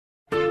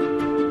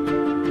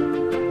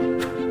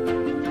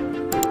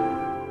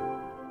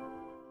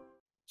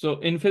So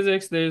in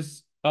physics,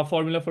 there's a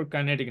formula for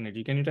kinetic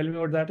energy. Can you tell me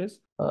what that is?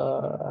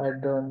 I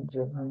don't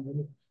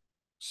remember.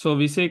 So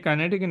we say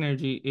kinetic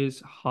energy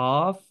is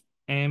half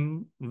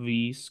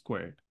mv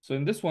squared. So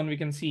in this one, we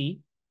can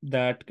see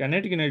that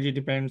kinetic energy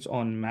depends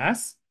on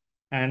mass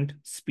and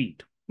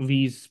speed,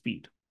 v's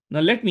speed. Now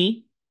let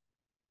me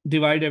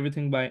divide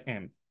everything by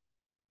m.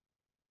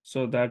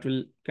 So that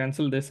will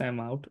cancel this m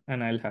out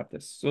and I'll have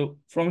this. So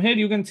from here,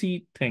 you can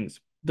see things.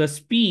 The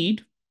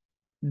speed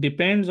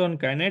depends on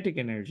kinetic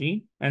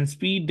energy and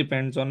speed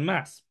depends on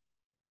mass,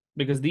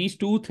 because these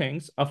two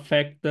things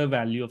affect the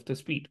value of the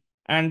speed.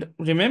 And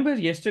remember,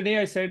 yesterday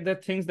I said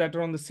that things that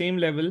are on the same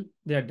level,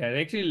 they are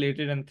directly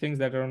related, and things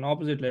that are on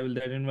opposite level,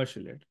 they're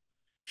inversely related.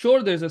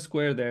 Sure, there's a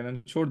square there,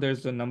 and sure,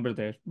 there's a number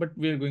there, but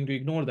we're going to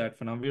ignore that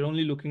for now. We're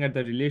only looking at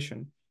the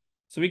relation.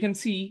 So we can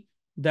see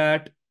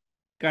that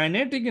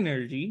kinetic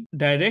energy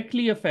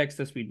directly affects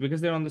the speed because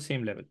they're on the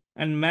same level,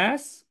 and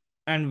mass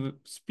and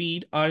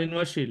speed are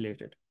inversely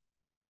related.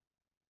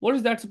 What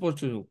is that supposed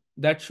to do?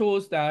 That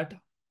shows that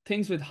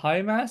things with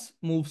high mass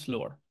move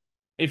slower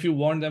if you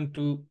want them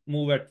to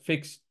move at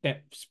fixed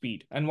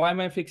speed. And why am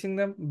I fixing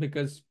them?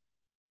 Because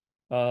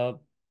uh,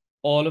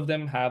 all of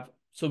them have,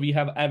 so we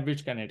have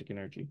average kinetic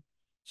energy.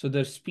 So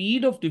the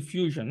speed of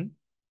diffusion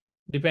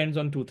depends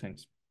on two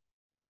things: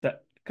 the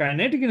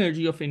kinetic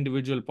energy of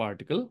individual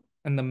particle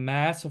and the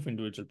mass of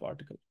individual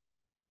particle.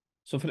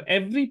 So for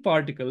every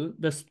particle,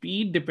 the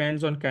speed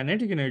depends on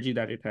kinetic energy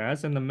that it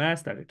has and the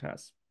mass that it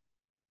has.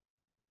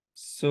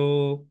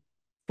 So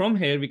from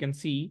here, we can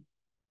see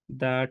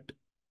that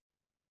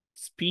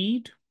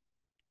speed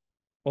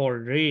or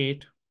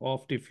rate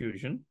of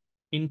diffusion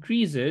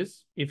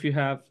increases if you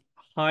have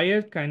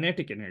higher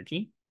kinetic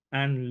energy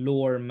and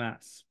lower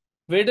mass.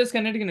 Where does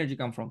kinetic energy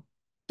come from?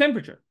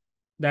 Temperature.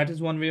 That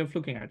is one way of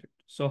looking at it.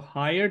 So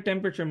higher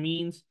temperature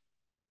means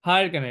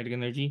higher kinetic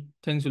energy,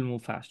 things will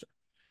move faster.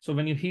 So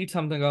when you heat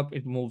something up,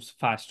 it moves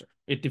faster,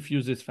 it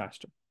diffuses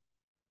faster.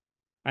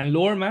 And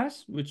lower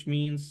mass, which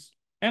means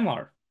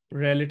MR,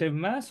 relative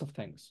mass of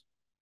things.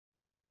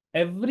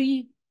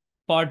 Every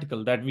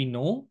particle that we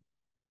know,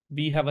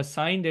 we have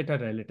assigned it a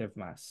relative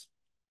mass.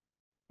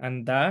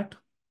 And that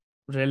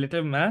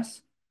relative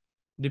mass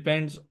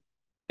depends,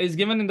 is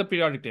given in the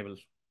periodic table.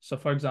 So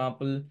for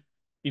example,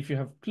 if you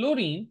have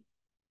chlorine,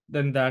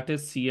 then that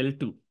is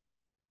Cl2.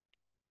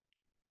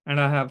 And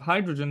I have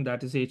hydrogen,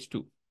 that is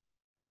H2.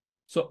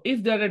 So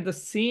if they're at the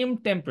same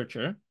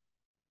temperature,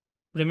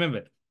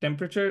 remember,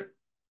 temperature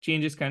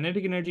changes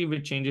kinetic energy,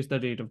 which changes the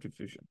rate of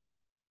diffusion.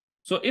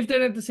 So if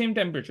they're at the same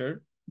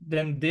temperature,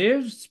 then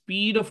their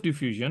speed of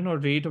diffusion or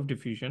rate of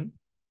diffusion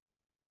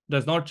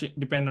does not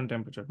depend on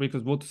temperature,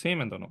 because both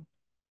same and दोनों.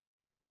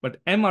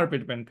 But MR पे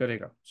depend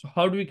करेगा. So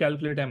how do we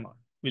calculate MR?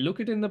 We look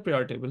it in the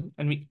periodic table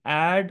and we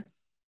add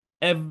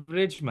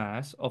average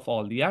mass of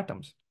all the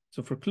atoms.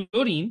 So for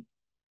chlorine,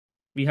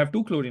 we have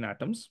 2 chlorine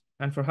atoms,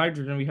 and for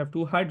hydrogen, we have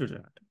 2 hydrogen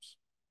atoms.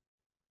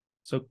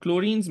 So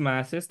chlorine's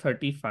mass is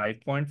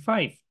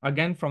 35.5,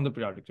 again from the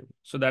periodic table.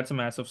 So that's a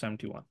mass of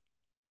 71.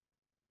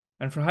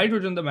 And for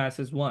hydrogen, the mass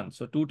is 1.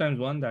 So 2 times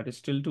 1, that is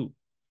still 2.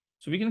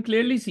 So we can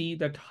clearly see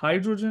that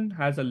hydrogen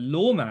has a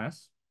low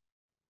mass.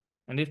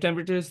 And if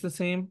temperature is the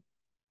same,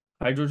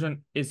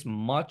 hydrogen is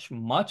much,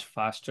 much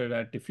faster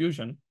at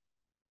diffusion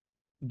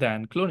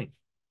than chlorine.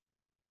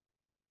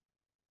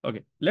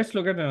 Okay, let's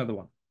look at another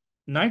one.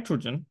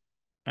 Nitrogen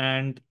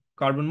and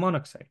carbon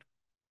monoxide.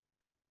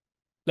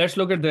 Let's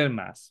look at their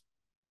mass.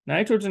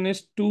 Nitrogen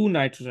is 2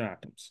 nitrogen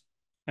atoms,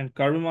 and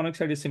carbon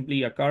monoxide is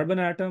simply a carbon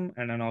atom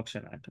and an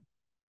oxygen atom.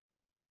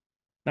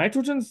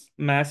 Nitrogen's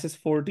mass is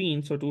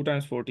 14, so 2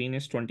 times 14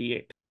 is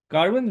 28.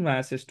 Carbon's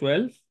mass is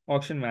 12,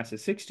 oxygen mass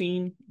is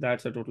 16,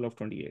 that's a total of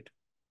 28.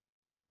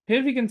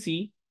 Here we can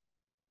see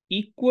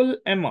equal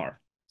MR,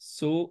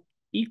 so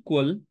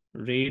equal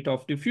rate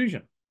of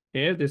diffusion.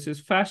 Here, this is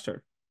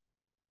faster,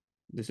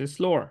 this is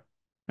slower.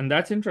 And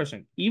that's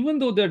interesting. Even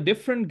though they're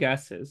different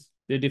gases,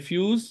 they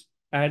diffuse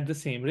at the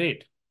same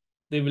rate.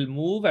 They will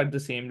move at the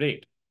same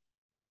rate.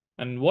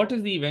 And what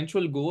is the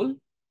eventual goal?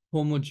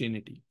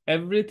 Homogeneity.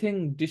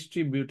 Everything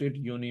distributed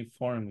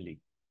uniformly.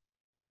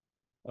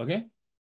 Okay?